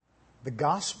The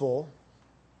gospel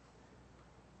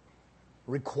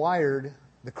required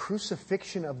the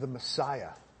crucifixion of the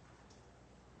Messiah.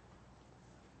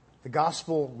 The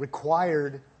gospel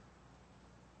required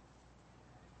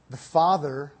the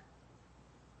Father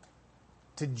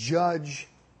to judge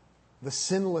the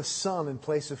sinless Son in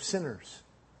place of sinners.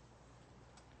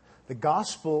 The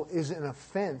gospel is an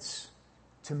offense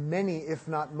to many, if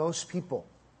not most people.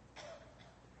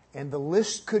 And the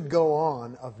list could go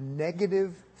on of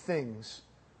negative things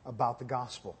about the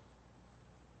gospel.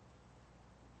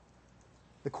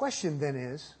 The question then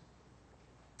is,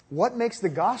 what makes the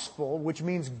gospel, which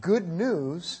means good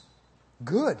news,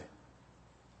 good?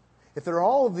 If there are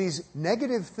all of these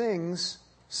negative things,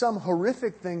 some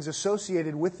horrific things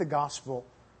associated with the gospel,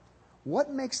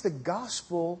 what makes the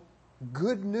gospel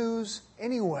good news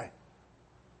anyway?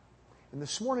 And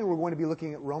this morning we're going to be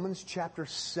looking at Romans chapter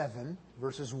 7,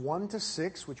 verses 1 to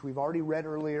 6, which we've already read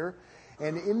earlier.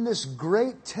 And in this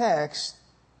great text,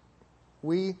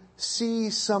 we see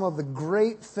some of the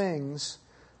great things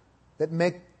that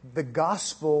make the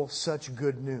gospel such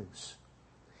good news.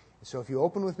 So if you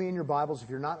open with me in your Bibles, if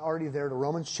you're not already there, to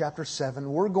Romans chapter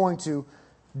 7, we're going to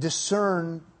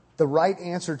discern the right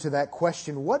answer to that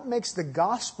question. What makes the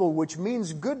gospel, which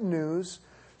means good news,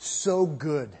 so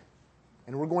good?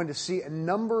 And we're going to see a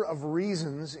number of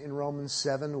reasons in Romans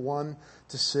 7, 1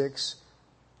 to 6,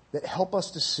 that help us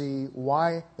to see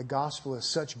why the gospel is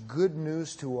such good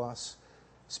news to us,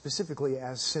 specifically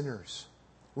as sinners.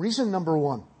 Reason number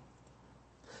 1.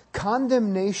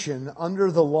 Condemnation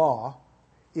under the law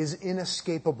is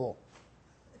inescapable.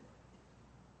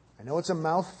 I know it's a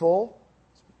mouthful.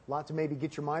 It's a lot to maybe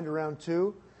get your mind around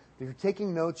too. If you're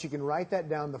taking notes, you can write that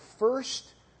down. The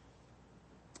first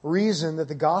reason that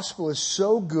the gospel is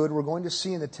so good, we're going to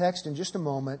see in the text in just a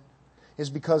moment, is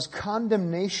because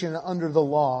condemnation under the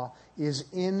law is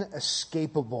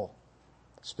inescapable.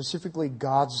 Specifically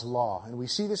God's law. And we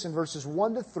see this in verses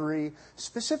 1 to 3,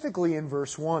 specifically in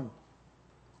verse 1.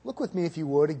 Look with me, if you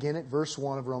would, again at verse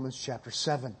 1 of Romans chapter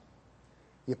 7.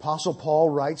 The Apostle Paul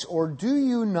writes, "Or do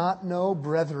you not know,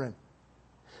 brethren,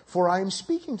 for I am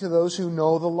speaking to those who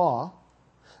know the law,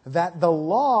 that the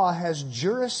law has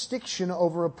jurisdiction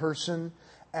over a person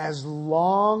as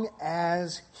long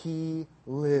as he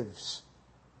lives."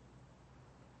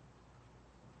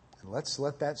 And let's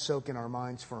let that soak in our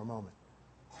minds for a moment.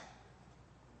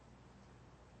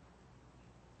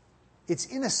 It's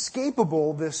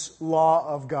inescapable, this law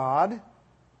of God,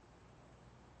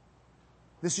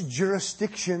 this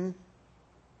jurisdiction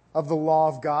of the law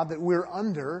of God that we're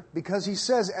under, because he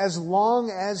says, as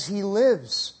long as he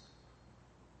lives.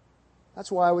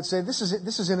 That's why I would say this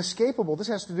is inescapable. This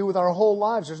has to do with our whole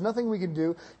lives. There's nothing we can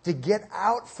do to get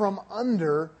out from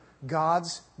under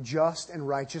God's just and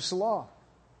righteous law.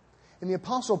 And the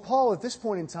Apostle Paul at this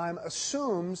point in time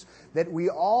assumes that we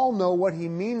all know what he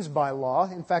means by law.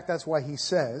 In fact, that's why he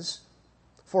says,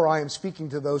 "For I am speaking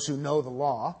to those who know the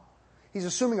law." He's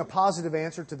assuming a positive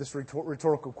answer to this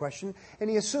rhetorical question, and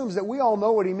he assumes that we all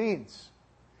know what he means.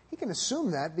 He can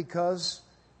assume that because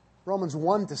Romans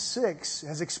 1 to 6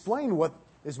 has explained what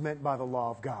is meant by the law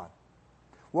of God.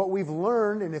 What we've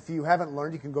learned, and if you haven't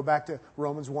learned, you can go back to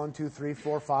Romans 1, 2, 3,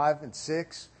 4, 5, and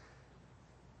 6,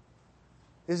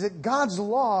 is that God's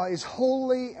law is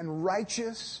holy and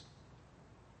righteous,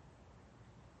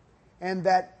 and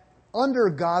that under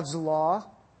God's law,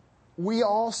 we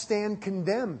all stand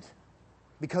condemned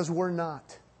because we're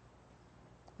not.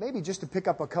 Maybe just to pick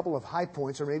up a couple of high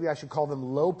points, or maybe I should call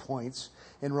them low points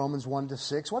in Romans 1 to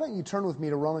 6. Why don't you turn with me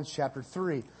to Romans chapter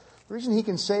 3? The reason he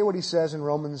can say what he says in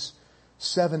Romans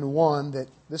 7:1, that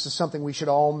this is something we should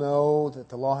all know, that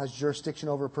the law has jurisdiction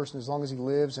over a person as long as he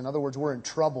lives. In other words, we're in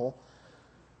trouble,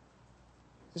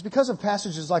 is because of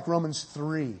passages like Romans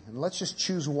 3. And let's just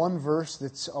choose one verse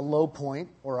that's a low point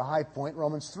or a high point.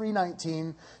 Romans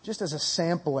 3:19, just as a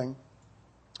sampling,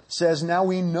 says, "Now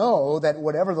we know that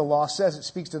whatever the law says, it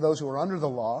speaks to those who are under the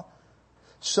law,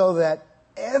 so that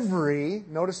every,"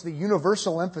 notice the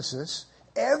universal emphasis,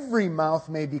 "every mouth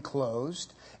may be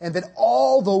closed, and that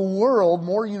all the world,"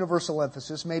 more universal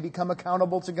emphasis, "may become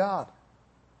accountable to God."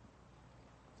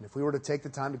 And if we were to take the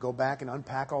time to go back and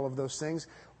unpack all of those things,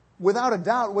 without a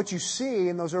doubt, what you see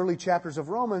in those early chapters of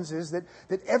Romans is that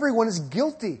everyone is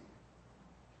guilty.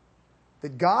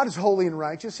 That God is holy and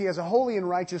righteous. He has a holy and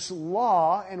righteous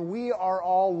law, and we are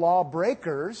all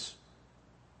lawbreakers.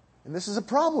 And this is a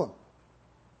problem.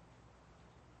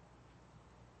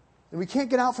 And we can't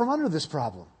get out from under this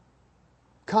problem.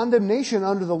 Condemnation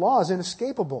under the law is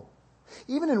inescapable.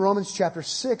 Even in Romans chapter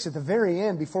 6, at the very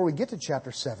end, before we get to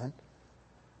chapter 7,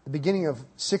 The beginning of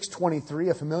 6:23,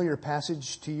 a familiar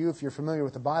passage to you if you're familiar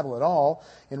with the Bible at all,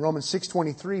 in Romans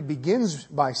 6:23 begins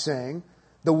by saying,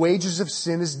 the wages of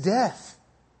sin is death.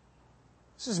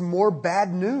 This is more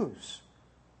bad news.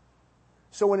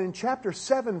 So when in chapter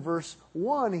 7, verse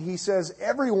 1, he says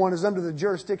everyone is under the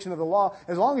jurisdiction of the law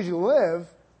as long as you live,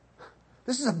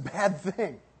 this is a bad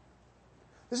thing.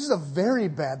 This is a very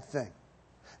bad thing.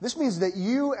 This means that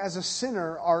you as a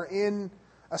sinner are in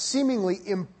a seemingly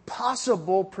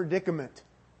impossible predicament.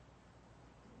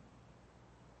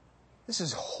 This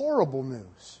is horrible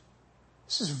news.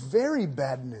 This is very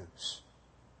bad news.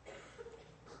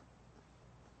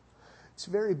 It's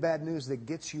very bad news that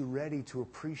gets you ready to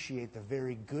appreciate the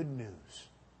very good news.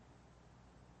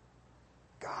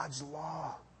 God's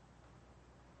law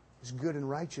is good and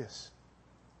righteous.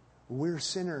 We're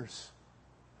sinners.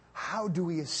 How do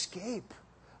we escape?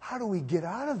 How do we get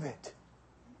out of it?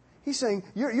 He's saying,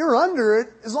 you're under it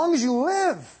as long as you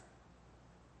live.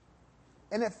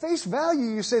 And at face value,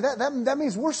 you say, that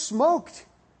means we're smoked.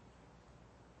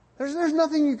 There's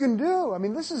nothing you can do. I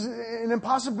mean, this is an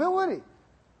impossibility.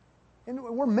 And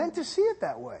we're meant to see it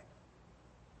that way.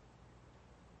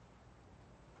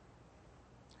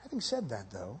 Having said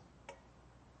that, though,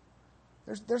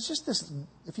 there's just this,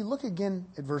 if you look again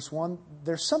at verse 1,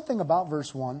 there's something about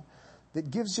verse 1 that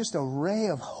gives just a ray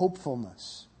of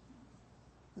hopefulness.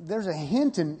 There's a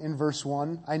hint in verse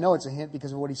 1. I know it's a hint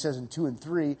because of what he says in 2 and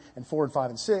 3 and 4 and 5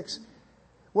 and 6,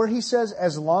 where he says,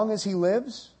 as long as he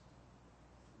lives.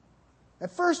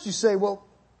 At first you say, well,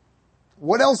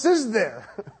 what else is there?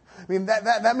 I mean,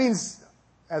 that means,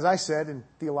 as I said in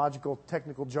theological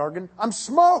technical jargon, I'm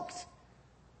smoked.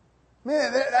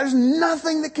 Man, there's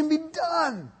nothing that can be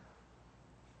done.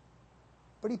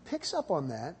 But he picks up on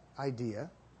that idea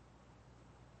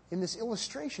in this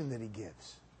illustration that he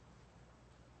gives.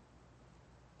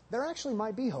 There actually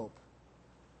might be hope.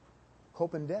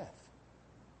 Hope in death.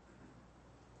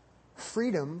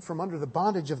 Freedom from under the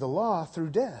bondage of the law through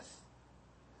death.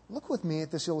 Look with me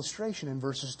at this illustration in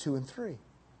verses 2 and 3.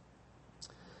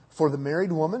 For the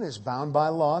married woman is bound by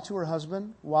law to her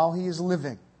husband while he is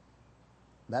living.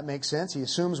 That makes sense. He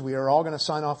assumes we are all going to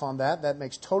sign off on that. That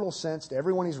makes total sense to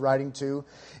everyone he's writing to.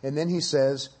 And then he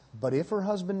says, but if her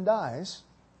husband dies,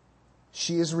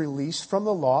 she is released from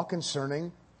the law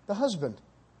concerning the husband.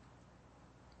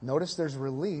 Notice there's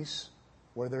release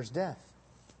where there's death.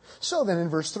 So then in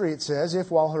verse 3 it says, if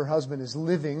while her husband is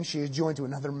living she is joined to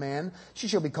another man, she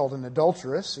shall be called an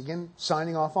adulteress. Again,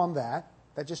 signing off on that.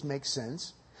 That just makes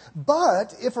sense.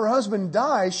 But if her husband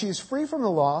dies, she is free from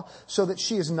the law, so that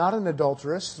she is not an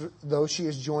adulteress, though she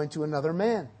is joined to another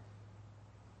man.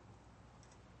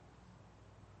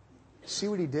 See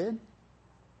what he did?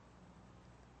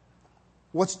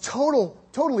 What's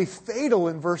totally fatal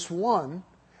in verse 1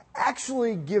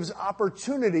 actually gives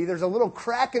opportunity. There's a little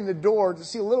crack in the door to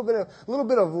see a little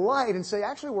bit of light and say,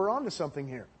 actually, we're onto something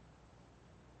here.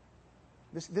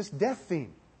 This death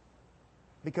theme.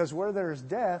 Because where there's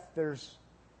death, there's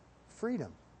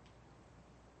freedom.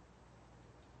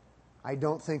 I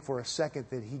don't think for a second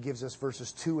that he gives us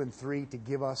verses 2 and 3 to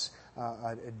give us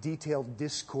a detailed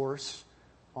discourse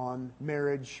on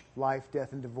marriage, life,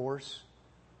 death, and divorce.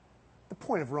 The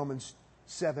point of Romans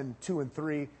 7, 2 and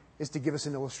 3 is to give us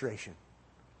an illustration.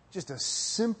 Just a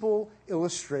simple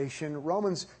illustration.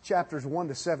 Romans chapters 1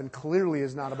 to 7 clearly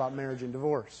is not about marriage and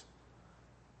divorce.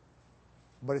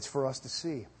 But it's for us to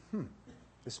see,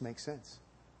 this makes sense.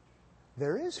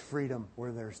 There is freedom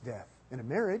where there's death in a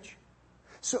marriage.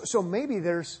 So maybe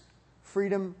there's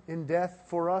freedom in death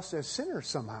for us as sinners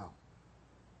somehow.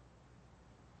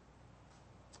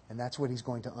 And that's what he's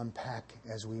going to unpack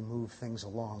as we move things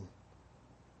along.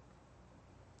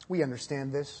 We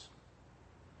understand this.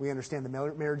 We understand the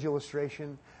marriage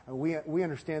illustration. We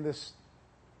understand this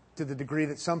to the degree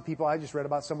that some people, I just read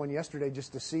about someone yesterday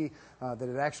just to see that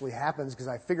it actually happens because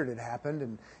I figured it happened.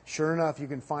 And sure enough, you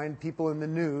can find people in the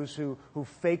news who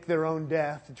fake their own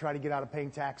death to try to get out of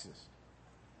paying taxes.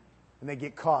 And they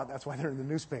get caught. That's why they're in the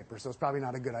newspaper. So it's probably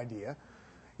not a good idea.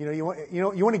 You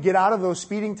want to get out of those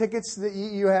speeding tickets that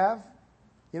you have?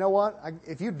 You know what?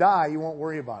 If you die, you won't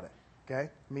worry about it. Okay?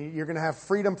 I mean, you're going to have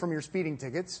freedom from your speeding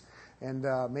tickets. And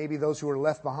maybe those who are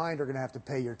left behind are going to have to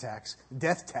pay your tax,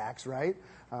 death tax, right?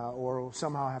 Or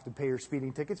somehow have to pay your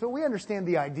speeding tickets. But we understand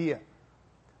the idea.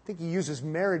 I think he uses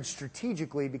marriage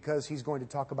strategically because he's going to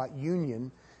talk about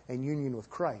union and union with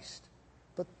Christ.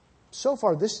 But so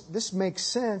far, this makes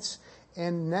sense.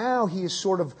 And now he has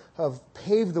sort of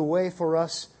paved the way for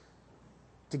us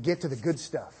to get to the good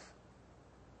stuff.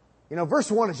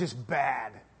 Verse 1 is just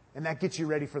bad. And that gets you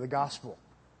ready for the gospel.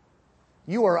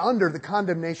 You are under the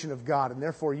condemnation of God, and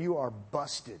therefore you are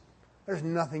busted. There's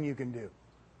nothing you can do.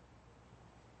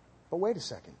 But wait a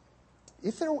second.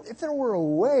 If there were a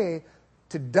way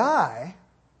to die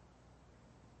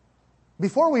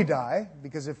before we die,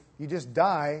 because if you just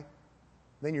die,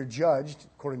 then you're judged,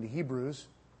 according to Hebrews.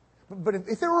 But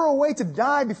if there were a way to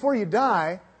die before you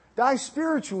die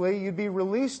spiritually, you'd be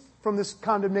released from this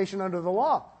condemnation under the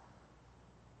law.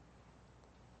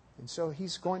 And so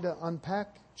he's going to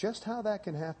unpack just how that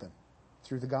can happen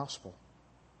through the gospel.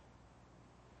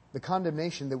 The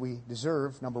condemnation that we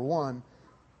deserve, number one,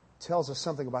 tells us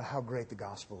something about how great the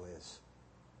gospel is.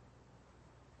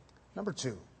 Number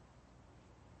two,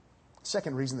 the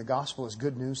second reason the gospel is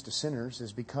good news to sinners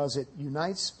is because it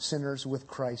unites sinners with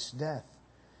Christ's death.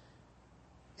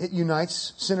 It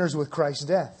unites sinners with Christ's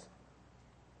death.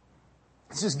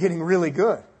 This is getting really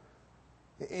good.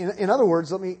 In other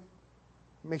words, let me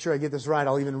make sure I get this right.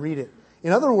 I'll even read it.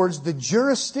 In other words, the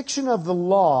jurisdiction of the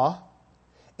law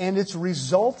and its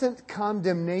resultant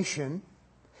condemnation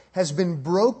has been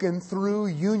broken through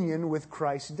union with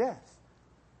Christ's death.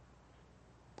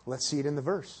 Let's see it in the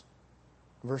verse.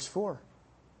 Verse 4.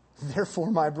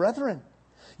 Therefore, my brethren,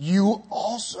 you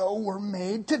also were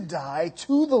made to die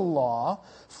to the law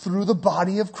through the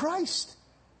body of Christ.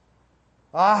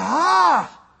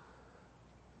 Aha!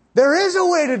 There is a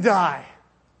way to die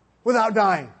without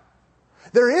dying.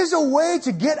 There is a way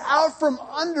to get out from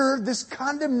under this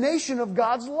condemnation of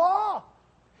God's law.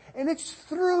 And it's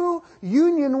through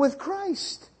union with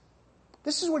Christ.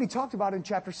 This is what he talked about in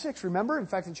chapter 6. Remember? In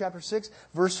fact, in chapter 6,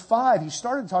 verse 5, he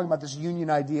started talking about this union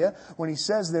idea when he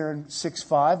says there in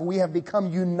 6:5, we have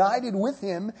become united with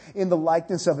him in the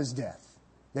likeness of his death.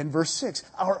 Then verse 6,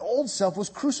 our old self was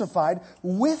crucified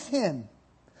with him.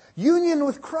 Union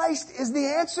with Christ is the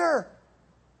answer.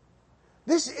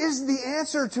 This is the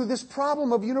answer to this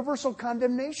problem of universal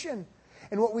condemnation.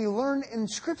 And what we learn in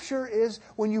Scripture is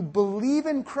when you believe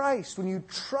in Christ, when you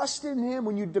trust in Him,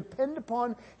 when you depend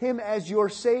upon Him as your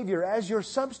Savior, as your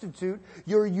substitute,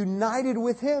 you're united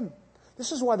with Him.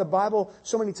 This is why the Bible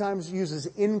so many times uses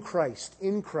in Christ,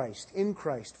 in Christ, in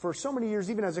Christ. For so many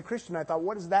years, even as a Christian, I thought,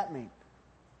 what does that mean?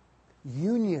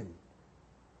 Union.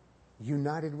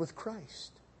 United with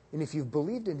Christ. And if you've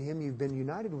believed in Him, you've been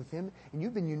united with Him. And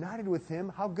you've been united with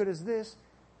Him, how good is this?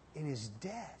 In His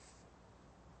death.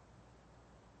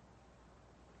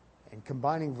 And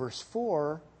combining verse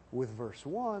 4 with verse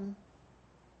 1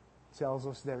 tells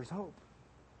us there's hope.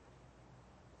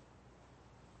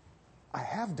 I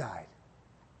have died.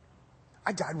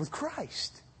 I died with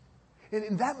Christ.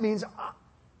 And that means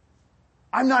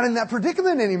I'm not in that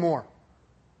predicament anymore.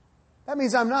 That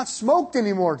means I'm not smoked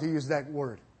anymore, to use that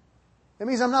word. That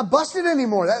means I'm not busted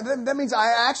anymore. That means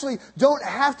I actually don't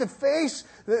have to face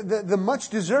the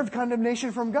much-deserved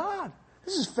condemnation from God.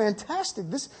 This is fantastic.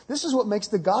 This is what makes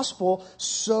the gospel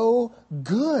so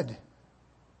good.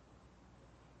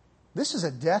 This is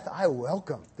a death I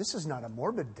welcome. This is not a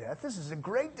morbid death. This is a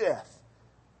great death.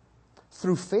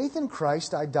 Through faith in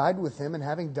Christ, I died with Him, and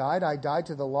having died, I died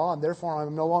to the law, and therefore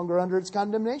I'm no longer under its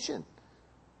condemnation.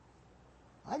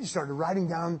 I just started writing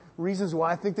down reasons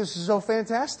why I think this is so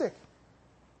fantastic.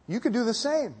 You could do the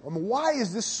same. I mean, why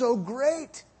is this so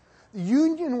great? The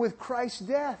union with Christ's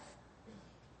death,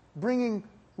 bringing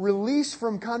release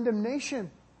from condemnation.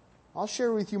 I'll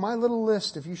share with you my little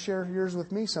list if you share yours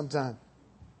with me sometime.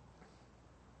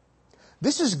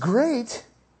 This is great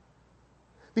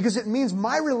because it means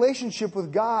my relationship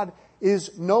with God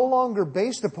is no longer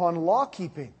based upon law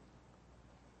keeping.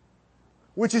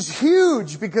 Which is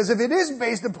huge, because if it is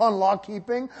based upon law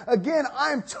keeping, again,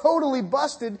 I'm totally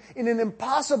busted in an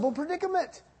impossible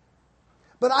predicament.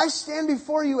 But I stand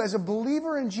before you as a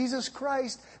believer in Jesus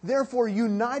Christ, therefore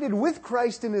united with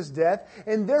Christ in His death,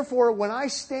 and therefore when I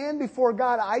stand before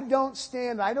God, I don't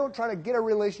try to get a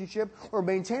relationship or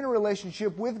maintain a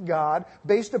relationship with God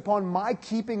based upon my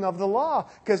keeping of the law,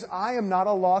 because I am not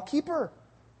a law keeper.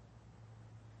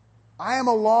 I am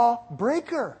a law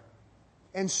breaker.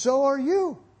 And so are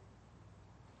you.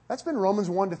 That's been Romans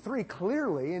 1-3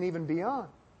 clearly, and even beyond.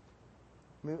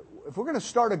 I mean, if we're going to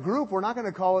start a group, we're not going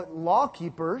to call it law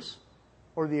keepers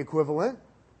or the equivalent.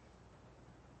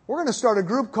 We're going to start a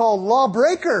group called law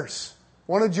breakers.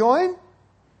 Want to join?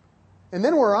 And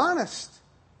then we're honest,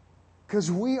 because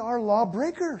we are law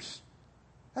breakers.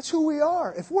 That's who we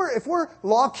are. If we're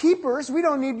law keepers, we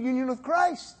don't need union with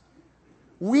Christ.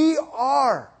 We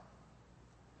are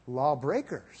law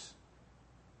breakers.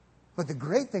 But the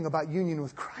great thing about union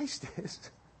with Christ is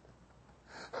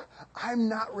I'm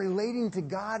not relating to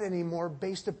God anymore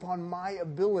based upon my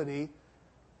ability,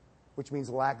 which means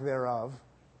lack thereof,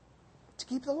 to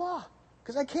keep the law.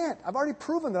 Because I can't. I've already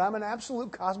proven that I'm an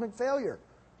absolute cosmic failure.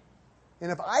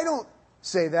 And if I don't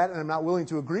say that, and I'm not willing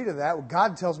to agree to that. Well,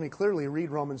 God tells me clearly,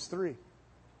 read Romans 3.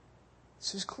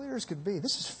 It's as clear as could be.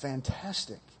 This is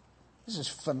fantastic. This is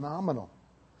phenomenal.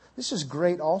 This is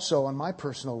great also on my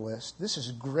personal list. This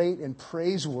is great and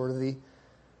praiseworthy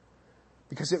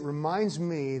because it reminds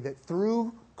me that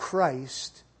through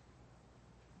Christ,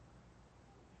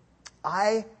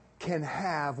 I can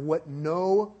have what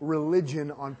no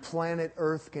religion on planet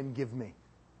Earth can give me,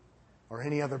 or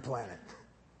any other planet.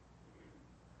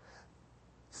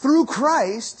 Through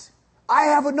Christ, I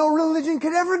have what no religion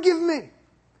could ever give me.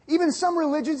 Even some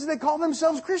religions that call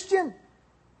themselves Christian.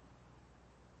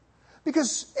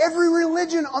 Because every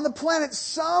religion on the planet,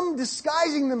 some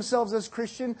disguising themselves as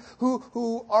Christian,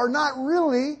 who are not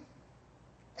really,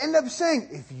 end up saying,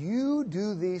 if you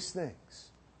do these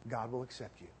things, God will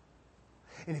accept you.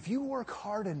 And if you work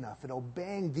hard enough at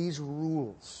obeying these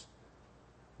rules,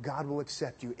 God will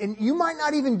accept you. And you might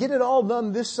not even get it all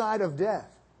done this side of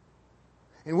death.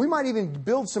 And we might even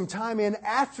build some time in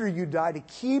after you die to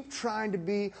keep trying to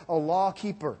be a law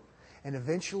keeper. And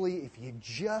eventually, if you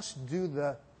just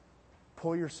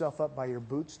pull yourself up by your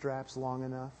bootstraps long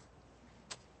enough,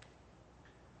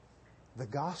 the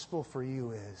gospel for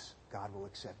you is God will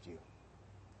accept you.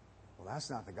 Well,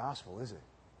 that's not the gospel, is it?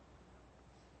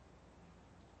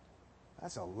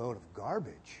 That's a load of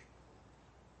garbage.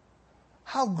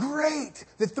 How great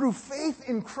that through faith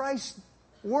in Christ's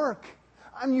work,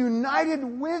 I'm united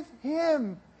with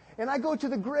Him. And I go to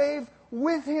the grave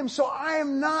with Him. So I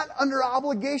am not under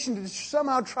obligation to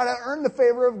somehow try to earn the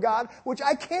favor of God, which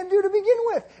I can't do to begin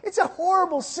with. It's a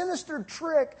horrible, sinister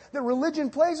trick that religion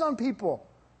plays on people.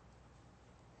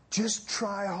 Just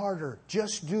try harder.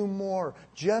 Just do more.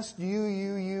 Just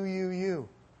you.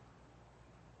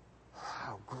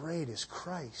 How great is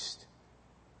Christ?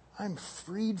 I'm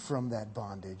freed from that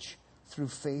bondage through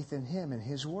faith in Him and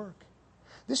His work.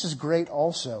 This is great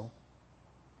also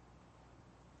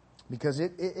because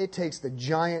it takes the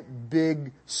giant,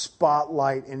 big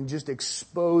spotlight and just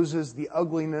exposes the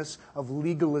ugliness of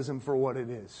legalism for what it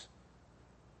is.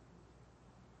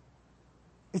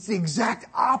 It's the exact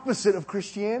opposite of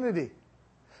Christianity.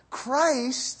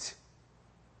 Christ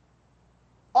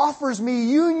offers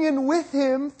me union with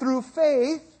Him through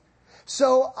faith.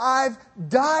 So I've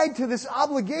died to this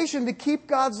obligation to keep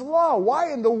God's law.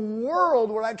 Why in the world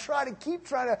would I try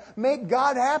to make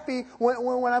God happy when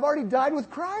I've already died with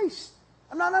Christ?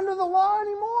 I'm not under the law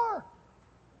anymore.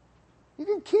 You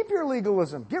can keep your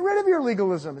legalism. Get rid of your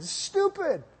legalism. It's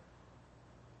stupid.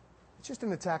 It's just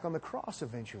an attack on the cross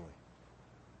eventually.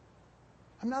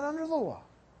 I'm not under the law.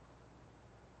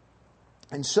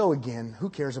 And so again, who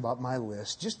cares about my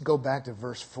list? Just go back to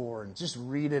verse 4 and just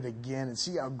read it again and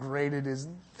see how great it is.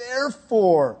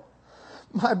 Therefore,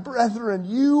 my brethren,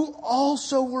 you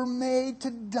also were made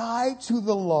to die to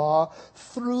the law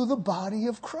through the body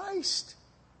of Christ.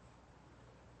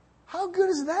 How good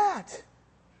is that?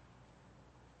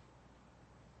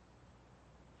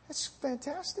 That's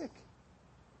fantastic.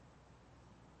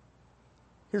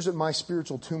 Here's what my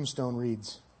spiritual tombstone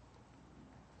reads.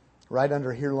 Right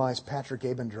under here lies Patrick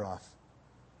Abendroth.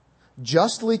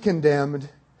 Justly condemned,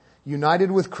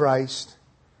 united with Christ,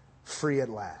 free at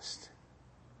last.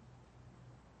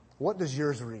 What does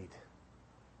yours read?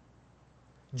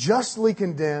 Justly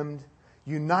condemned,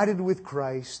 united with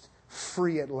Christ,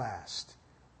 free at last.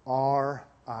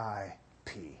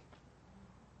 R.I.P.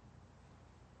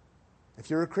 If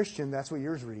you're a Christian, that's what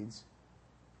yours reads.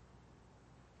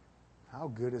 How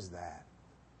good is that?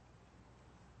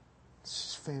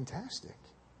 It's fantastic.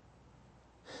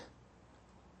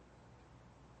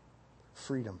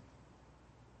 Freedom.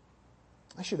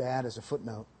 I should add as a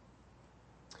footnote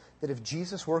that if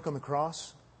Jesus' work on the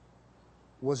cross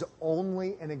was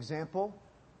only an example,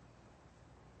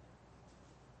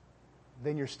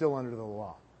 then you're still under the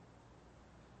law.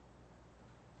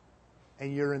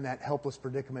 And you're in that helpless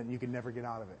predicament and you can never get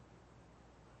out of it.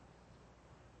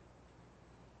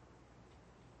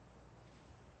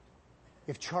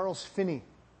 If Charles Finney,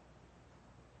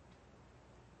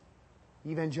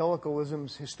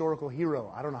 evangelicalism's historical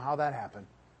hero, I don't know how that happened,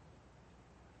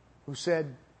 who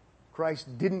said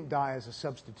Christ didn't die as a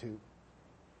substitute,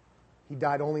 He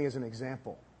died only as an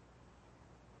example.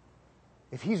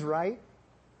 If he's right,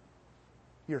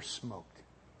 you're smoked.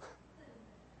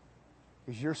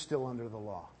 Because you're still under the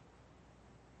law.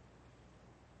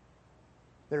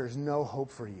 There is no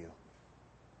hope for you.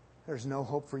 There's no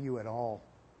hope for you at all.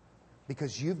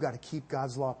 Because you've got to keep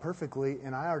God's law perfectly,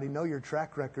 and I already know your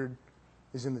track record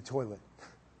is in the toilet.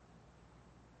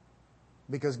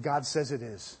 Because God says it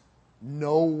is.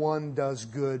 No one does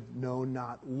good, no,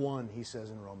 not one, He says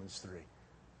in Romans 3.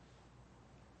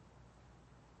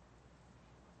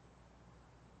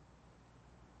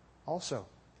 Also,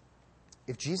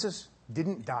 if Jesus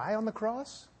didn't die on the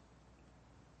cross,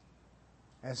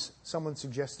 as someone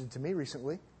suggested to me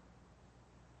recently,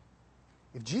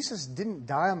 if Jesus didn't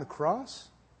die on the cross,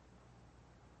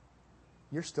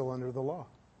 you're still under the law.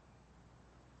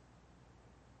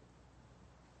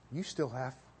 You still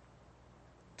have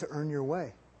to earn your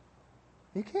way.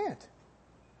 You can't.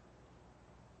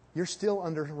 You're still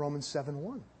under Romans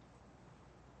 7:1.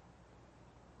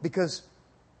 Because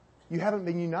you haven't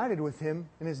been united with Him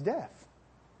in His death.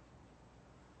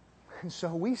 And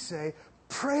so we say,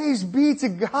 praise be to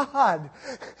God.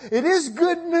 It is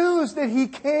good news that He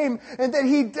came and that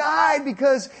He died,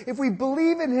 because if we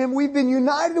believe in Him, we've been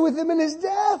united with Him in His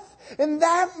death. And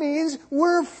that means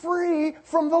we're free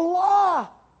from the law,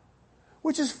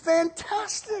 which is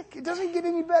fantastic. It doesn't get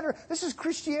any better. This is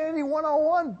Christianity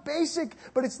 101, basic,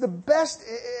 but it's the best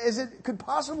as it could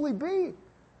possibly be.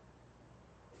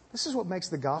 This is what makes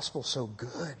the gospel so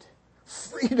good.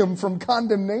 Freedom from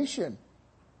condemnation.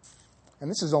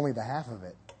 And this is only the half of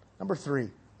it. Number 3,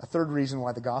 a third reason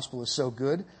why the gospel is so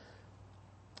good.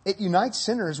 It unites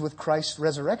sinners with Christ's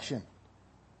resurrection.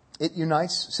 It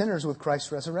unites sinners with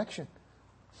Christ's resurrection.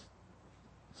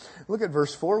 Look at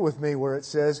verse 4 with me, where it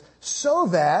says, so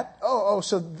that,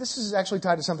 so this is actually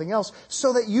tied to something else,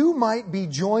 so that you might be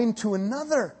joined to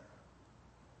another,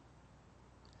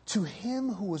 to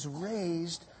Him who was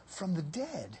raised from the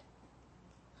dead.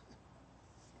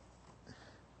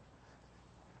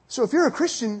 So if you're a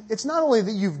Christian, it's not only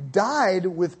that you've died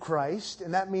with Christ,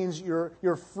 and that means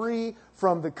you're free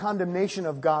from the condemnation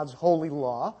of God's holy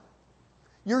law.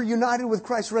 You're united with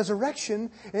Christ's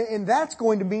resurrection, and that's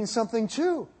going to mean something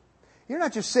too. You're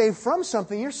not just saved from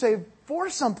something, you're saved for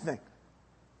something.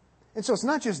 And so it's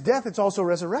not just death, it's also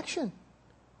resurrection.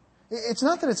 It's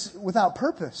not that it's without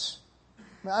purpose.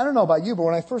 I don't know about you, but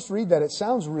when I first read that, it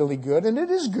sounds really good, and it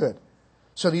is good.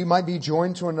 So that you might be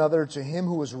joined to another, to Him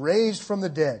who was raised from the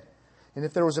dead. And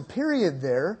if there was a period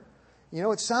there,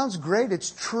 it sounds great, it's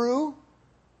true,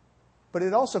 but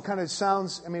it also kind of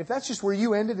sounds, if that's just where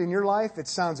you ended in your life, it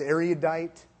sounds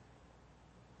erudite.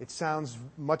 It sounds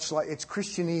much like, it's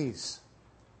Christianese.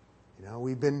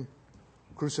 We've been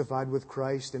crucified with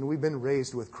Christ and we've been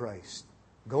raised with Christ.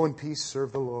 Go in peace,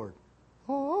 serve the Lord.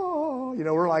 Oh,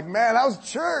 we're like, man, that was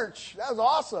church. That was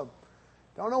awesome.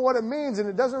 Don't know what it means, and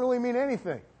it doesn't really mean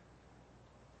anything.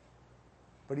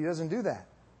 But He doesn't do that.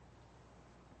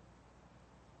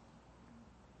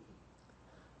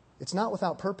 It's not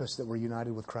without purpose that we're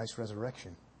united with Christ's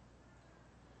resurrection.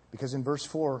 Because in verse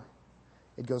 4,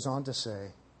 it goes on to say,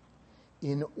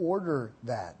 in order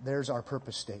that, there's our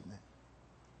purpose statement,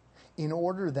 in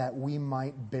order that we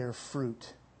might bear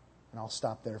fruit. And I'll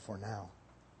stop there for now.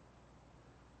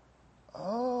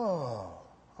 Oh,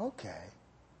 okay.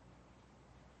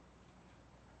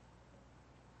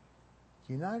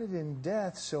 United in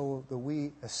death so that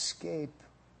we escape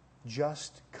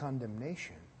just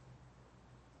condemnation.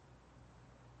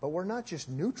 But we're not just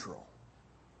neutral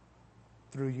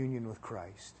through union with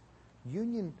Christ.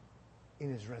 Union in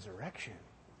His resurrection.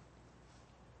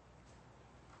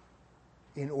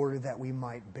 In order that we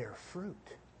might bear fruit.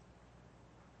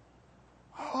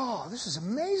 Oh, this is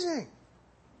amazing.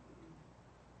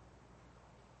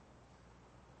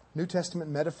 New Testament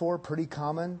metaphor, pretty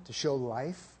common to show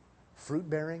life. Fruit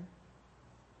bearing.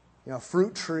 A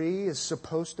fruit tree is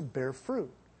supposed to bear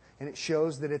fruit. And it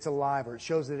shows that it's alive, or it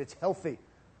shows that it's healthy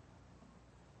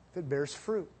if it bears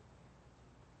fruit.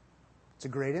 It's a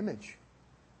great image.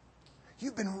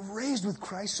 You've been raised with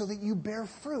Christ so that you bear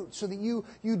fruit, so that you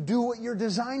do what you're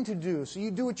designed to do, so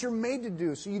you do what you're made to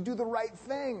do, so you do the right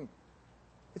thing.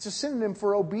 It's a synonym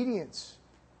for obedience.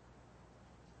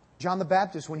 John the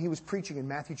Baptist, when he was preaching in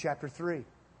Matthew chapter 3,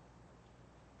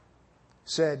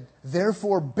 said,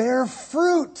 therefore bear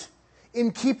fruit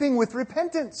in keeping with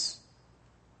repentance.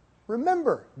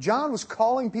 Remember, John was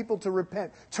calling people to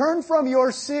repent. Turn from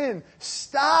your sin.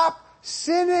 Stop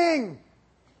sinning.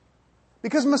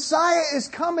 Because Messiah is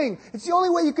coming. It's the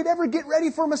only way you could ever get ready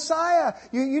for Messiah.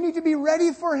 You need to be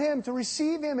ready for Him, to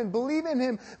receive Him and believe in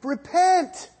Him.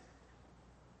 Repent.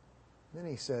 Then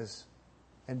he says,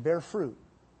 and bear fruit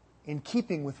in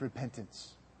keeping with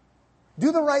repentance.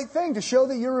 Do the right thing to show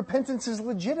that your repentance is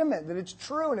legitimate, that it's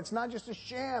true and it's not just a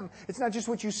sham. It's not just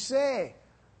what you say.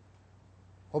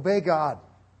 Obey God.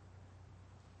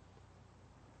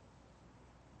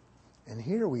 And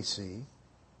here we see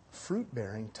fruit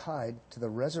bearing tied to the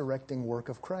resurrecting work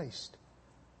of Christ.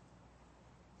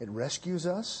 It rescues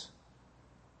us,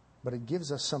 but it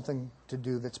gives us something to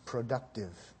do that's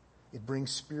productive. It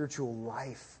brings spiritual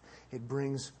life. It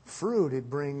brings fruit. It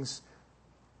brings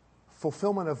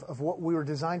fulfillment of what we were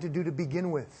designed to do to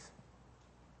begin with.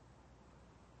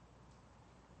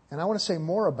 And I want to say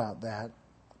more about that,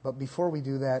 but before we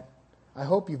do that, I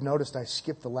hope you've noticed I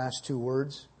skipped the last two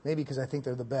words, maybe because I think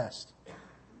they're the best.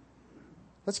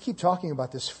 Let's keep talking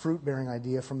about this fruit-bearing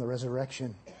idea from the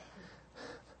resurrection.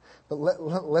 But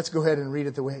let's go ahead and read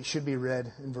it the way it should be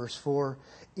read in verse 4.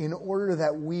 In order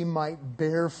that we might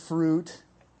bear fruit,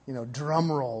 drum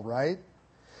roll, right?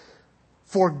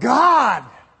 For God!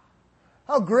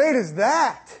 How great is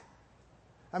that?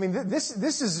 I mean,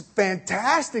 this is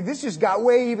fantastic. This just got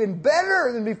way even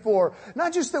better than before.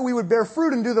 Not just that we would bear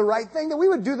fruit and do the right thing, that we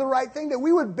would do the right thing, that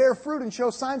we would bear fruit and show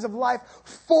signs of life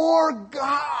for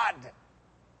God.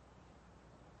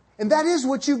 And that is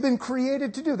what you've been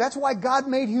created to do. That's why God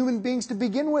made human beings to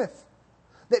begin with.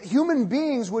 That human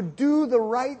beings would do the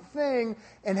right thing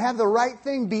and have the right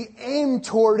thing be aimed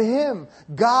toward Him.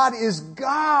 God is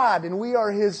God and we are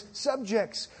His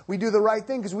subjects. We do the right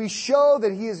thing because we show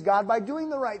that He is God by doing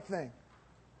the right thing.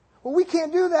 Well, we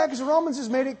can't do that because Romans has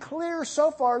made it clear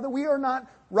so far that we are not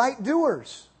right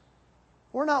doers.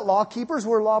 We're not law keepers,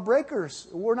 we're law breakers.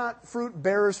 We're not fruit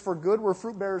bearers for good, we're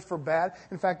fruit bearers for bad.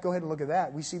 In fact, go ahead and look at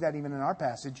that. We see that even in our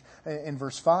passage in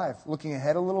verse 5. Looking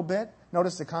ahead a little bit,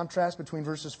 notice the contrast between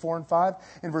verses 4 and 5.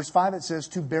 In verse 5 it says,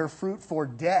 to bear fruit for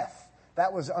death.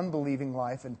 That was unbelieving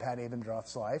life in Pat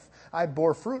Abendroth's life. I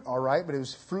bore fruit, all right, but it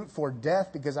was fruit for death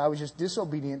because I was just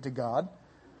disobedient to God.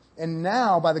 And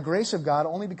now, by the grace of God,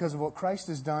 only because of what Christ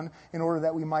has done, in order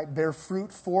that we might bear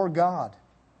fruit for God.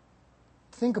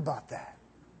 Think about that.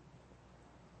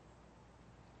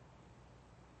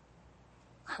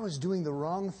 I was doing the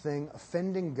wrong thing,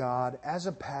 offending God as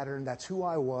a pattern. That's who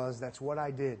I was. That's what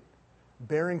I did.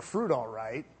 Bearing fruit, all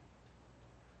right,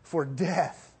 for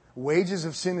death. Wages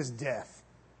of sin is death.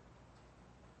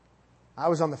 I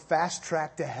was on the fast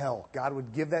track to hell. God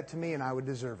would give that to me and I would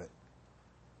deserve it.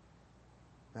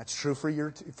 That's true for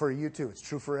you too. It's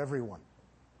true for everyone.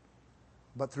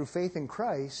 But through faith in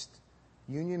Christ,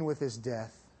 union with His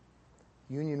death,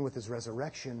 union with His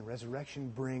resurrection. Resurrection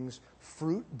brings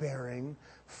fruit-bearing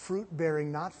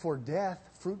not for death,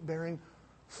 fruit-bearing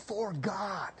for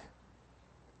God.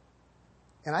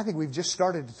 And I think we've just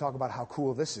started to talk about how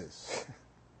cool this is.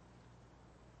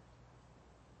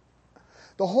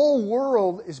 The whole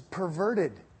world is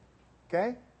perverted,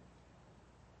 okay?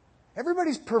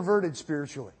 Everybody's perverted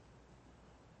spiritually.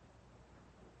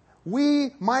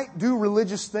 We might do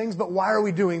religious things, but why are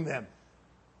we doing them?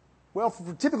 Well,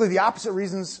 for typically the opposite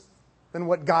reasons than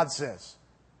what God says.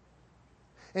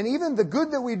 And even the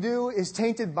good that we do is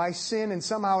tainted by sin and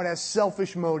somehow it has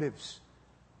selfish motives.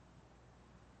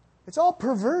 It's all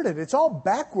perverted. It's all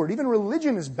backward. Even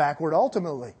religion is backward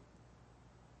ultimately.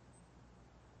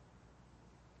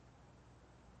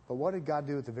 But what did God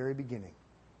do at the very beginning?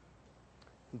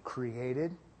 He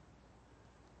created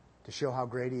to show how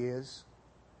great He is.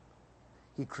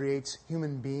 He creates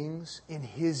human beings in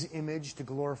His image to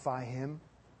glorify Him.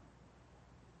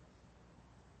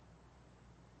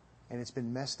 And it's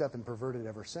been messed up and perverted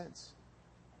ever since.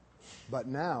 But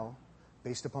now,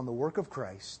 based upon the work of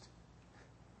Christ,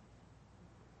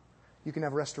 you can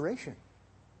have restoration.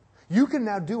 You can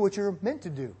now do what you're meant to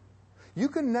do. You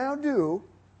can now do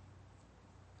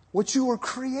what you were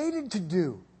created to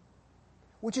do,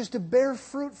 which is to bear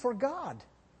fruit for God.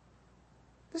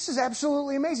 This is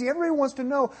absolutely amazing. Everybody wants to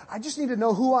know, I just need to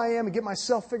know who I am and get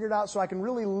myself figured out so I can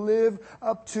really live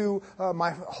up to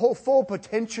my whole full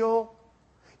potential.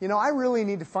 I really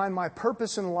need to find my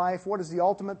purpose in life. What is the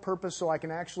ultimate purpose so I can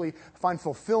actually find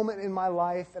fulfillment in my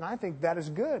life? And I think that is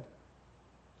good.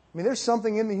 I mean, there's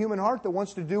something in the human heart that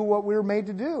wants to do what we were made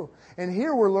to do. And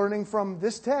here we're learning from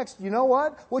this text, you know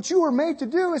what? What you were made to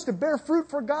do is to bear fruit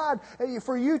for God,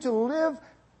 for you to live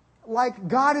like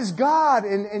God is God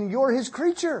and you're His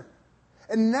creature.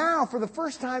 And now, for the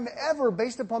first time ever,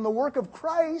 based upon the work of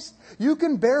Christ, you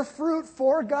can bear fruit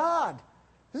for God.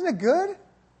 Isn't it good?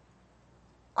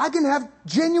 I can have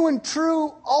genuine,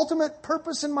 true, ultimate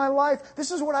purpose in my life.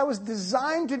 This is what I was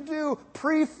designed to do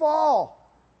pre-fall.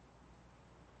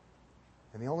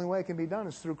 And the only way it can be done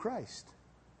is through Christ.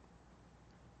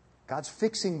 God's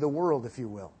fixing the world, if you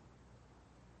will.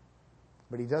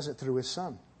 But He does it through His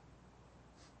Son.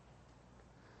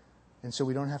 And so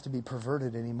we don't have to be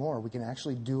perverted anymore. We can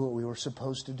actually do what we were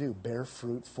supposed to do. Bear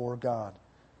fruit for God.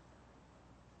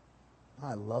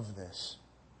 I love this.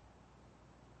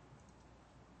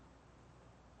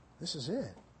 This is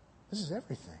it. This is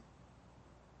everything.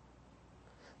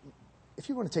 If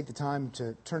you want to take the time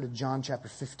to turn to John chapter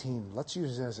 15, let's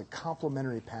use it as a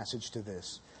complementary passage to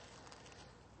this.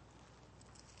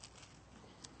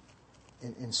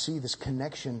 And see this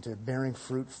connection to bearing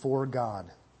fruit for God.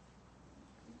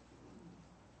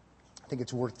 I think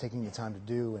it's worth taking the time to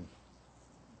do. And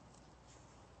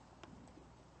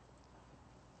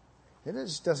It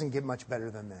just doesn't get much better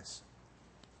than this.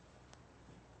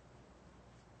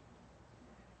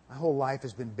 My whole life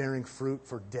has been bearing fruit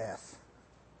for death.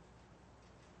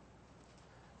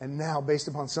 And now, based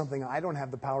upon something I don't have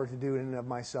the power to do in and of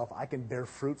myself, I can bear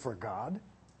fruit for God?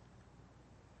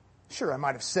 Sure, I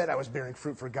might have said I was bearing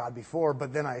fruit for God before,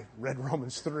 but then I read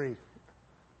Romans 3.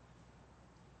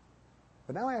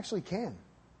 But now I actually can.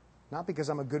 Not because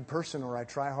I'm a good person or I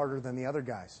try harder than the other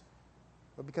guys,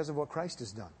 but because of what Christ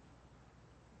has done.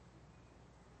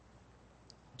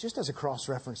 Just as a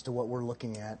cross-reference to what we're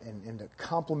looking at in a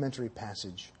complementary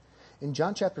passage, in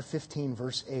John chapter 15,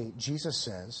 verse 8, Jesus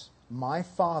says, "My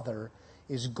Father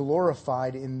is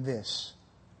glorified in this,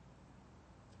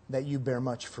 that you bear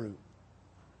much fruit."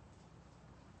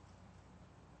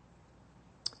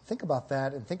 Think about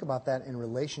that, and think about that in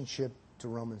relationship to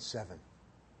Romans 7.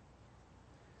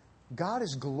 God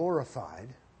is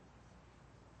glorified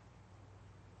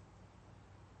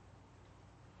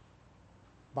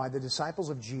by the disciples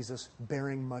of Jesus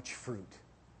bearing much fruit.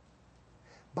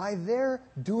 By their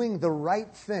doing the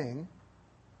right thing,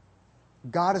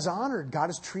 God is honored. God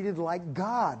is treated like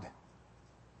God.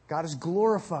 God is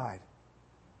glorified.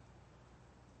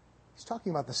 He's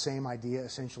talking about the same idea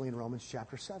essentially in Romans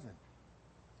chapter 7.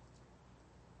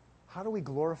 How do we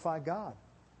glorify God?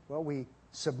 Well, we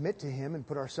submit to Him and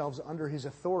put ourselves under His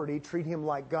authority, treat Him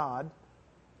like God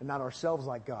and not ourselves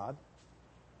like God.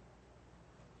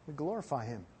 We glorify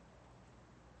Him.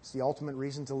 It's the ultimate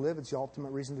reason to live. It's the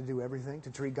ultimate reason to do everything,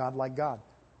 to treat God like God,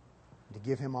 to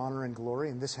give Him honor and glory.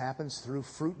 And this happens through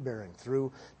fruit bearing,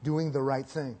 through doing the right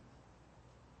thing.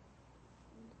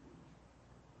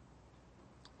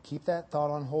 Keep that thought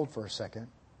on hold for a second.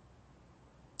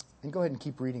 And go ahead and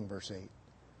keep reading verse 8,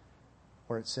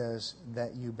 where it says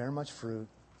that you bear much fruit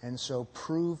and so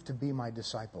prove to be my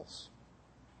disciples.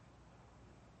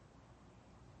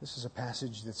 This is a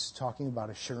passage that's talking about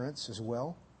assurance as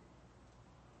well.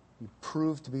 You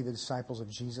prove to be the disciples of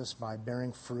Jesus by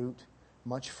bearing fruit,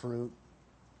 much fruit,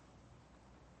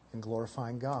 and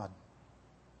glorifying God.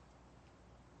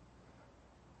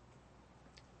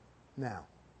 Now,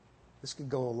 this could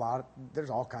go a lot. There's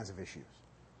all kinds of issues.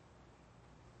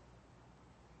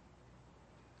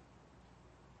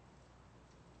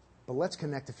 But let's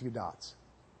connect a few dots.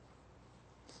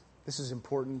 This is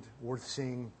important, worth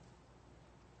seeing.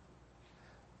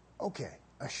 Okay,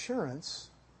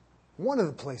 assurance, one of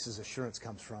the places assurance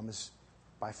comes from is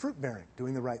by fruit bearing,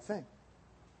 doing the right thing.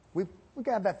 We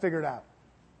got that figured out.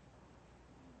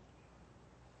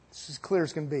 It's as clear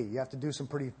as can be. You have to do some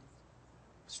pretty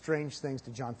strange things to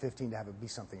John 15 to have it be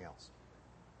something else.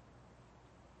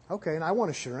 Okay, and I want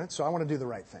assurance, so I want to do the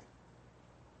right thing.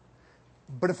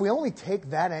 But if we only take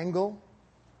that angle,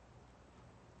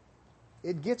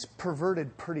 it gets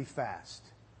perverted pretty fast.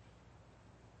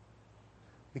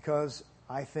 Because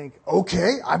I think,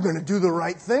 okay, I'm going to do the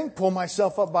right thing, pull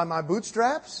myself up by my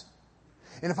bootstraps.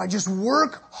 And if I just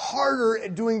work harder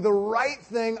at doing the right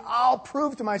thing, I'll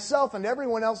prove to myself and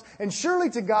everyone else, and surely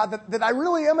to God, that I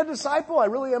really am a disciple, I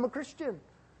really am a Christian.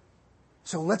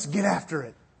 So let's get after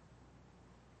it.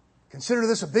 Consider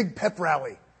this a big pep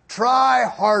rally. Try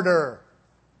harder.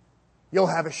 You'll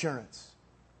have assurance.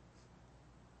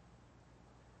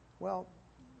 Well,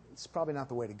 it's probably not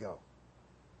the way to go.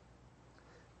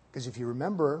 Because if you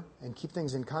remember and keep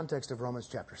things in context of Romans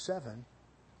chapter 7,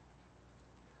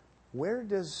 where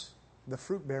does the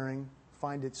fruit bearing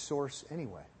find its source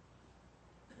anyway?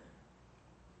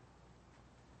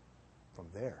 From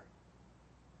there.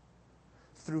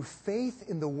 Through faith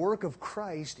in the work of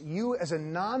Christ, you as a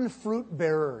non-fruit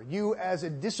bearer, you as a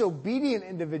disobedient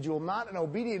individual, not an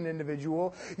obedient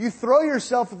individual, you throw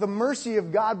yourself at the mercy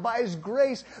of God by His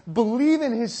grace. Believe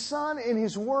in His Son, in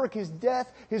His work, His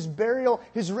death, His burial,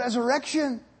 His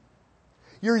resurrection.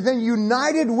 You're then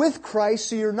united with Christ,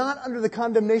 so you're not under the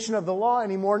condemnation of the law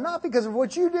anymore, not because of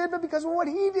what you did, but because of what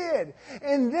He did.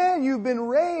 And then you've been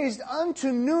raised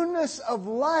unto newness of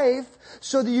life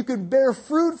so that you could bear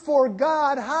fruit for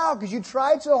God. How? Because you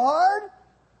tried so hard?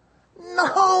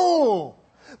 No!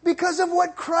 Because of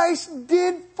what Christ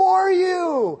did for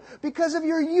you. Because of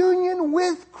your union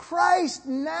with Christ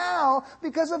now.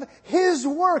 Because of His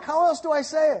work. How else do I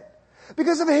say it?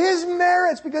 Because of His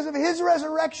merits, because of His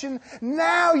resurrection,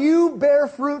 now you bear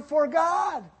fruit for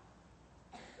God.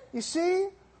 You see?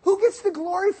 Who gets the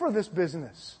glory for this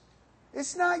business?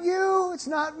 It's not you. It's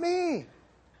not me.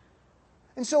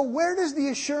 And so where does the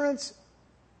assurance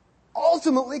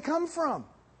ultimately come from?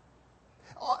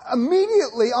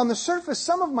 Immediately, on the surface,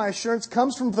 some of my assurance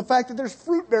comes from the fact that there's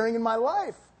fruit bearing in my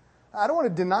life. I don't want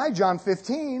to deny John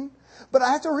 15. But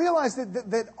I have to realize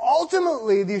that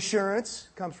ultimately the assurance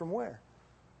comes from where?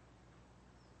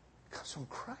 It comes from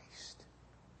Christ.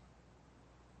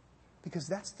 Because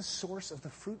that's the source of the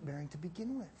fruit bearing to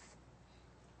begin with.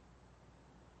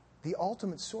 The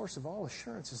ultimate source of all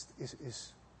assurance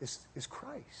is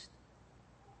Christ.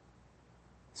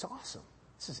 It's awesome.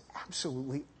 This is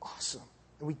absolutely awesome.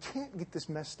 And we can't get this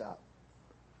messed up.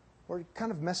 Or it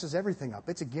kind of messes everything up.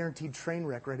 It's a guaranteed train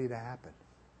wreck ready to happen.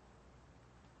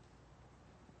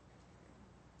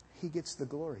 He gets the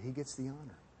glory. He gets the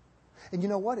honor. And you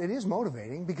know what? It is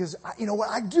motivating because, you know what?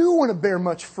 I do want to bear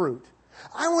much fruit.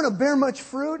 I want to bear much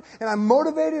fruit, and I'm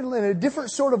motivated in a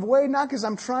different sort of way, not because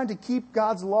I'm trying to keep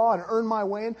God's law and earn my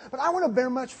way in, but I want to bear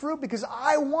much fruit because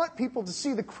I want people to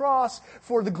see the cross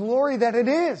for the glory that it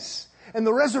is and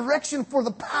the resurrection for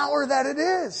the power that it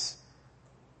is.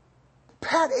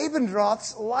 Pat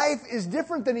Abendroth's life is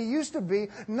different than he used to be,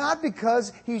 not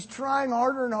because he's trying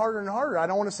harder and harder and harder. I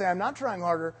don't want to say I'm not trying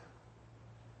harder,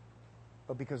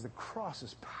 but because the cross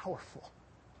is powerful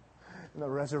and the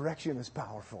resurrection is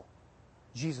powerful.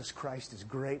 Jesus Christ is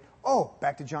great. Oh,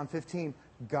 back to John 15.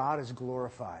 God is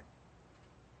glorified.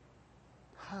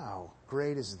 How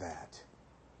great is that?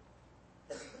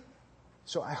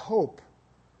 So I hope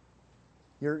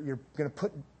you're going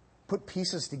to put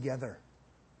pieces together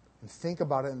and think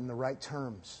about it in the right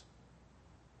terms.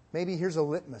 Maybe here's a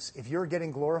litmus. If you're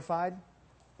getting glorified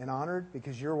and honored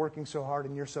because you're working so hard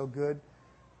and you're so good,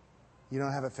 you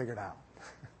don't have it figured out.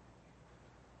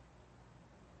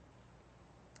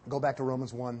 Go back to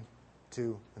Romans 1,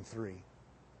 2, and 3.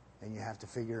 And you have to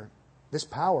figure, this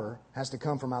power has to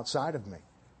come from outside of me.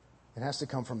 It has to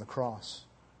come from the cross.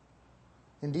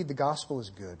 Indeed, the gospel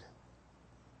is good.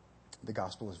 The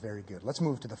gospel is very good. Let's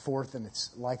move to the fourth, and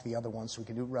it's like the other one, so we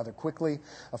can do it rather quickly.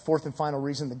 A fourth and final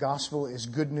reason the gospel is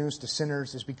good news to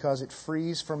sinners is because it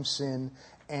frees from sin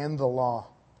and the law.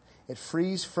 It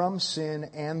frees from sin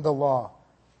and the law.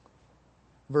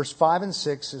 Verse 5 and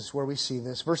 6 is where we see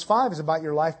this. Verse 5 is about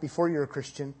your life before you're a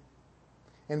Christian.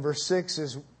 And verse 6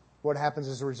 is what happens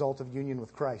as a result of union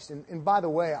with Christ. And by the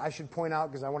way, I should point out,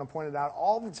 because I want to point it out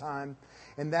all the time,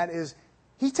 and that is,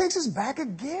 He takes us back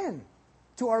again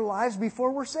to our lives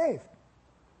before we're saved.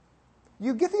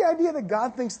 You get the idea that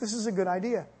God thinks this is a good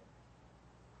idea.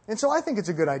 And so I think it's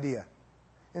a good idea.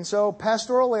 And so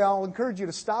pastorally, I'll encourage you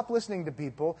to stop listening to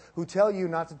people who tell you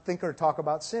not to think or talk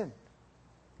about sin.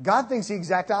 God thinks the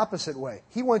exact opposite way.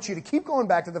 He wants you to keep going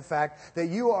back to the fact that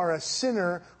you are a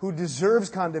sinner who deserves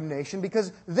condemnation,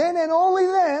 because then and only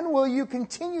then will you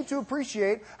continue to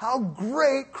appreciate how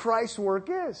great Christ's work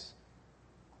is.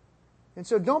 And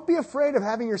so don't be afraid of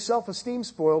having your self-esteem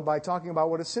spoiled by talking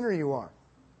about what a sinner you are.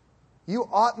 You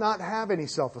ought not have any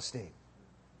self-esteem.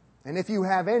 And if you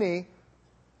have any,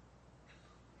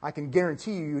 I can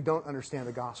guarantee you don't understand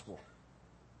the gospel.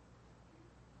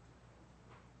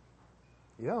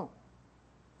 You don't.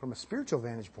 From a spiritual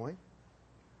vantage point.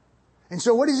 And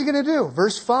so what is He going to do?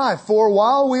 Verse 5, for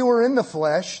while we were in the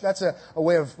flesh, that's a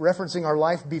way of referencing our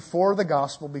life before the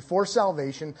gospel, before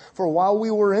salvation. For while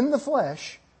we were in the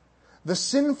flesh, the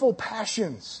sinful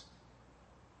passions,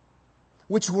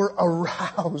 which were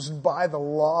aroused by the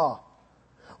law,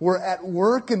 were at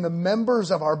work in the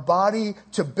members of our body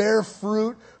to bear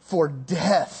fruit for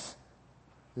death.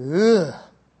 Ugh.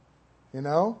 You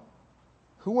know?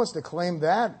 Who wants to claim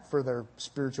that for their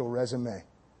spiritual resume?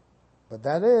 But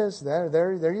that is,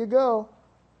 there you go.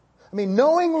 I mean,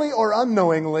 knowingly or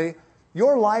unknowingly,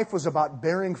 your life was about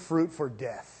bearing fruit for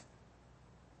death.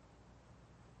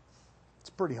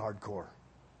 It's pretty hardcore.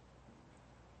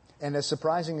 And as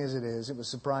surprising as it is, it was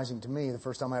surprising to me the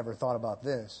first time I ever thought about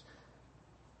this.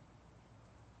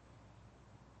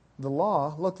 The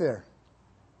law, look there,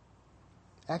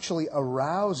 actually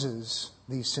arouses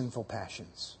these sinful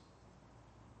passions.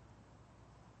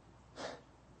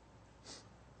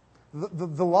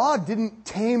 The law didn't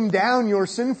tame down your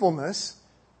sinfulness.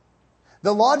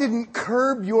 The law didn't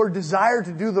curb your desire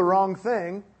to do the wrong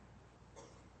thing.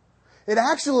 It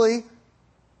actually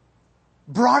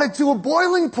brought it to a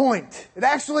boiling point. It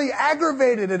actually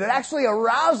aggravated it. It actually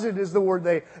aroused it, is the word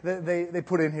they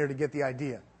put in here to get the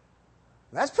idea.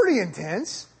 That's pretty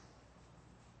intense.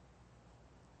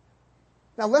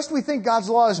 Now, lest we think God's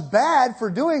law is bad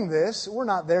for doing this, we're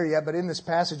not there yet, but in this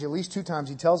passage, at least 2 times,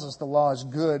 He tells us the law is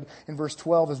good. In verse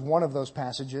 12 is one of those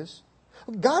passages.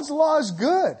 God's law is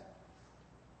good.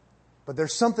 But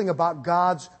there's something about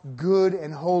God's good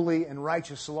and holy and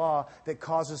righteous law that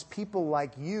causes people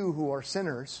like you who are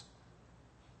sinners,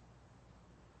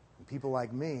 and people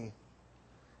like me,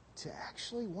 to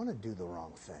actually want to do the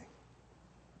wrong thing.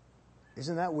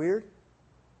 Isn't that weird?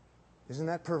 Isn't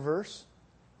that perverse?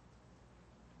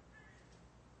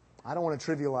 I don't want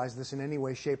to trivialize this in any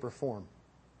way, shape, or form.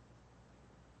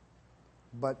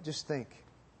 But just think,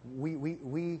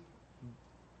 we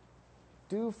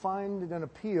do find an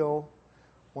appeal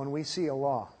when we see a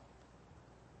law.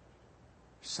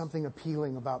 There's something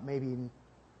appealing about maybe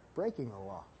breaking the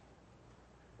law.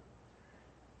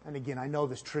 And again, I know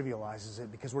this trivializes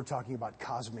it because we're talking about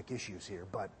cosmic issues here,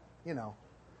 but,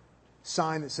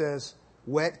 sign that says,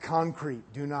 wet concrete,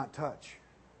 do not touch.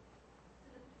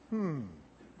 Patrick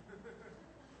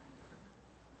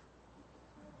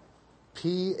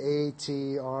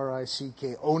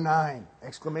 09,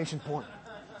 exclamation point.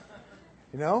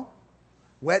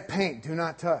 Wet paint, do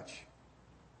not touch.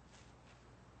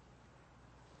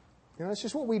 It's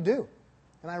just what we do.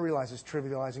 And I realize it's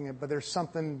trivializing it, but there's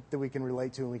something that we can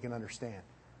relate to and we can understand.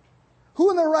 Who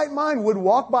in their right mind would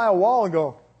walk by a wall and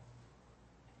go,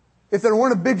 if there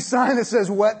weren't a big sign that says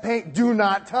wet paint, do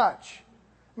not touch?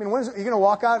 When is it, you're going to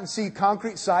walk out and see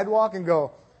concrete sidewalk and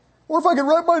go, what if I could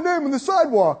write my name in the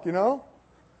sidewalk, Are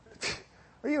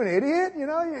you an idiot?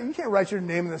 You can't write your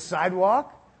name in the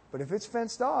sidewalk. But if it's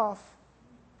fenced off,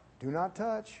 do not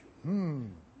touch.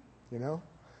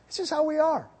 It's just how we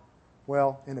are.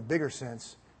 Well, in a bigger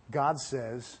sense, God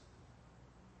says,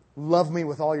 love me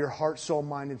with all your heart, soul,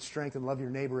 mind, and strength, and love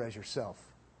your neighbor as yourself.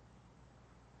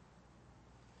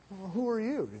 Well, who are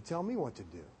you to tell me what to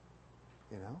do?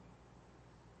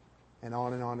 And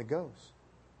on it goes.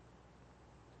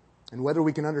 And whether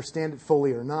we can understand it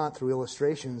fully or not through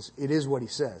illustrations, it is what he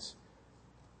says.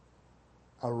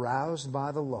 Aroused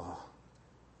by the law,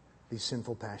 these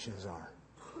sinful passions are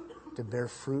to bear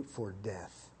fruit for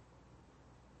death.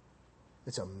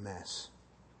 It's a mess.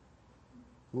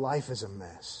 Life is a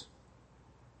mess.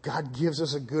 God gives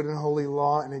us a good and holy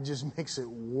law, and it just makes it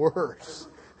worse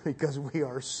because we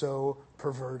are so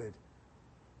perverted.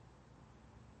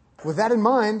 With that in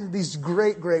mind, these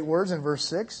great, great words in verse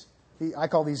 6, I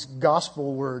call these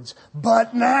gospel words.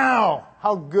 But now.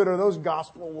 How good are those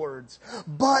gospel words?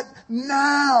 But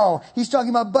now. He's talking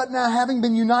about but now, having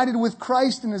been united with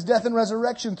Christ in His death and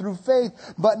resurrection through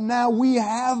faith. But now we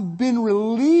have been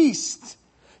released.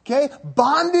 Okay?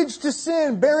 Bondage to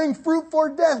sin, bearing fruit for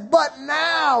death. But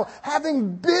now,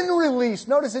 having been released.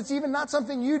 Notice it's even not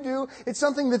something you do. It's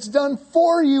something that's done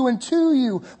for you and to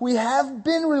you. We have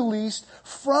been released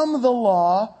from the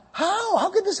law. How?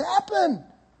 How could this happen?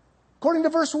 According to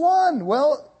verse 1,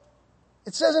 well,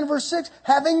 it says in verse 6,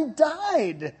 having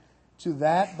died to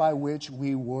that by which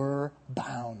we were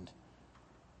bound.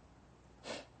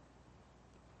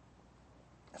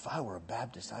 If I were a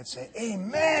Baptist, I'd say,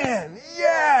 amen,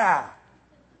 yeah!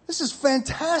 This is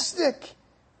fantastic.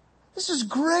 This is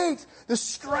great. The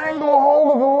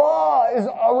stranglehold of the law is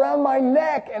around my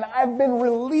neck and I've been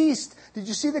released. Did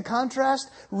you see the contrast?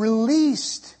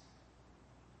 Released.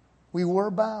 We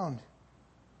were bound.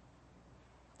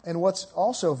 And what's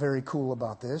also very cool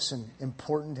about this and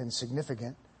important and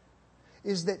significant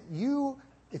is that you,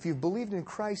 if you've believed in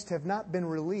Christ, have not been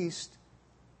released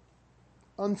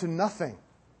unto nothing.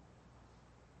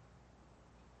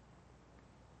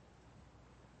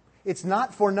 It's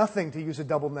not for nothing, to use a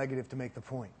double negative to make the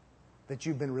point, that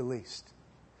you've been released.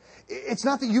 It's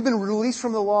not that you've been released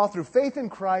from the law through faith in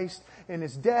Christ, in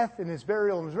His death, in His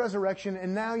burial, and His resurrection,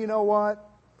 and now you know what?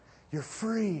 You're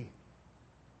free.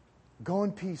 Go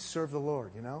in peace, serve the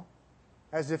Lord,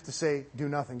 As if to say, do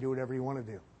nothing, do whatever you want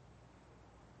to do.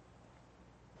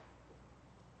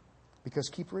 Because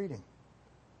keep reading.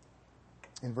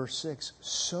 In verse 6,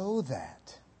 so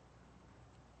that,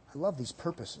 I love these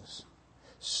purposes,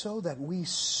 so that we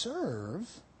serve,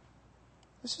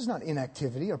 this is not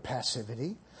inactivity or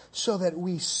passivity, so that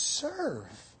we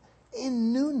serve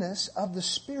in newness of the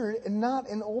Spirit and not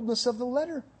in oldness of the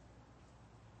letter.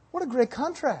 What a great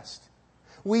contrast.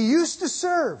 We used to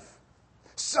serve.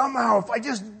 Somehow, if I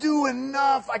just do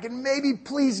enough, I can maybe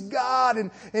please God.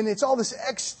 And it's all this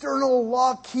external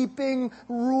law-keeping,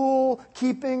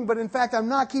 rule-keeping. But in fact, I'm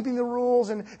not keeping the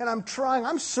rules. And I'm trying.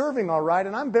 I'm serving all right.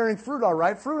 And I'm bearing fruit all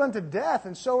right. Fruit unto death.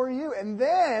 And so are you. And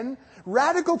then,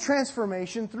 radical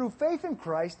transformation through faith in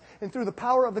Christ and through the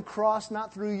power of the cross,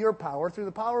 not through your power. Through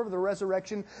the power of the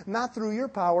resurrection, not through your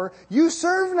power. You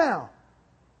serve now.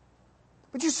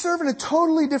 But you serve in a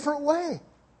totally different way.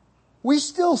 We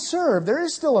still serve. There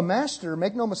is still a master,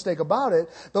 make no mistake about it,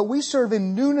 but we serve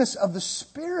in newness of the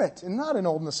Spirit and not in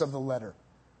oldness of the letter.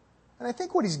 And I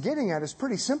think what he's getting at is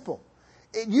pretty simple.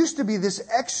 It used to be this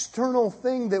external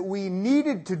thing that we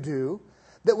needed to do,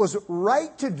 that was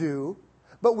right to do,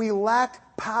 but we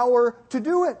lacked power to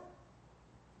do it.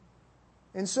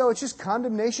 And so it's just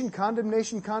condemnation,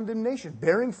 condemnation, condemnation,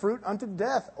 bearing fruit unto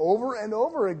death over and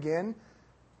over again,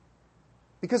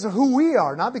 because of who we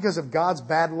are, not because of God's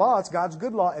bad law. It's God's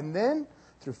good law. And then,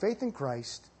 through faith in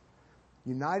Christ,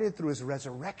 United through His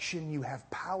resurrection, you have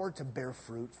power to bear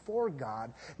fruit for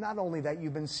God. Not only that,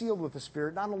 you've been sealed with the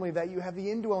Spirit. Not only that, you have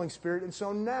the indwelling Spirit. And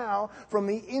so now, from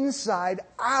the inside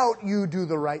out, you do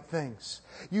the right things.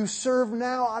 You serve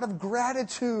now out of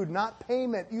gratitude, not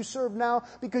payment. You serve now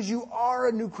because you are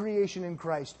a new creation in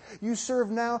Christ. You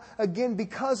serve now, again,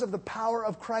 because of the power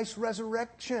of Christ's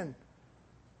resurrection.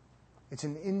 It's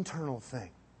an internal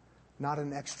thing, not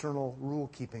an external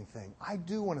rule-keeping thing. I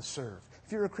do want to serve.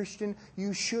 If you're a Christian,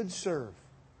 you should serve.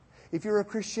 If you're a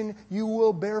Christian, you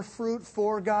will bear fruit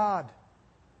for God.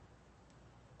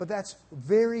 But that's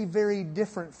very, very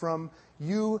different from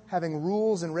you having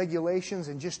rules and regulations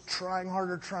and just trying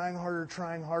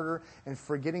harder, and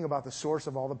forgetting about the source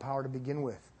of all the power to begin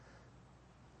with.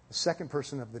 The second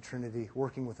person of the Trinity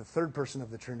working with the third person of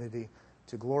the Trinity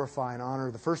to glorify and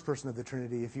honor the first person of the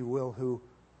Trinity, if you will, who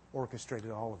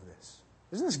orchestrated all of this.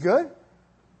 Isn't this good?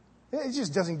 It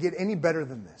just doesn't get any better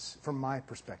than this from my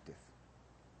perspective.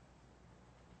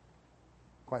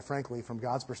 Quite frankly, from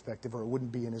God's perspective, or it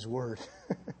wouldn't be in His Word.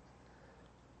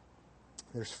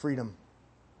 There's freedom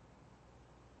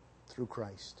through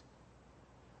Christ.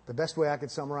 The best way I could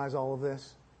summarize all of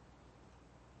this: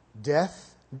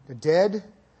 dead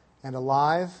and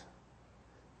alive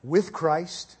with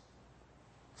Christ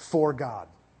for God.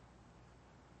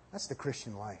 That's the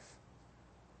Christian life.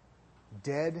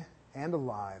 Dead and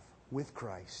alive with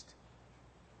Christ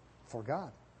for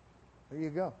God. There you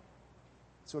go.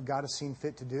 That's what God has seen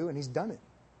fit to do, and He's done it.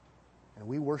 And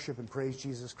we worship and praise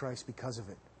Jesus Christ because of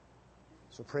it.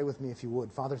 So pray with me if you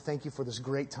would. Father, thank You for this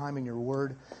great time in Your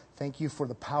Word. Thank You for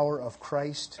the power of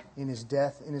Christ in His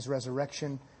death, in His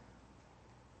resurrection,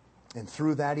 and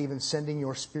through that even sending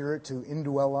Your Spirit to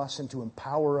indwell us and to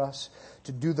empower us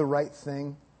to do the right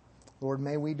thing. Lord,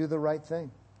 may we do the right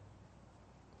thing.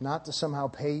 Not to somehow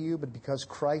pay You, but because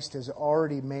Christ has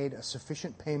already made a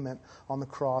sufficient payment on the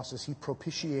cross as He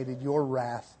propitiated Your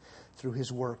wrath through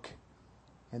His work.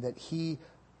 And that He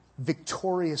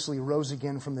victoriously rose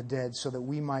again from the dead so that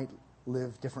we might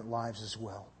live different lives as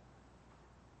well.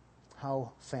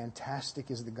 How fantastic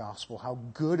is the gospel. How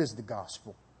good is the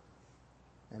gospel.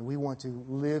 And we want to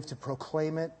live to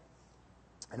proclaim it.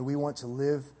 And we want to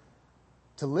live it.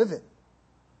 To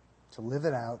live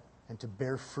it out. And to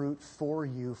bear fruit for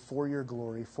You, for Your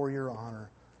glory, for Your honor.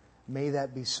 May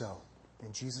that be so.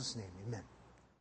 In Jesus' name, amen.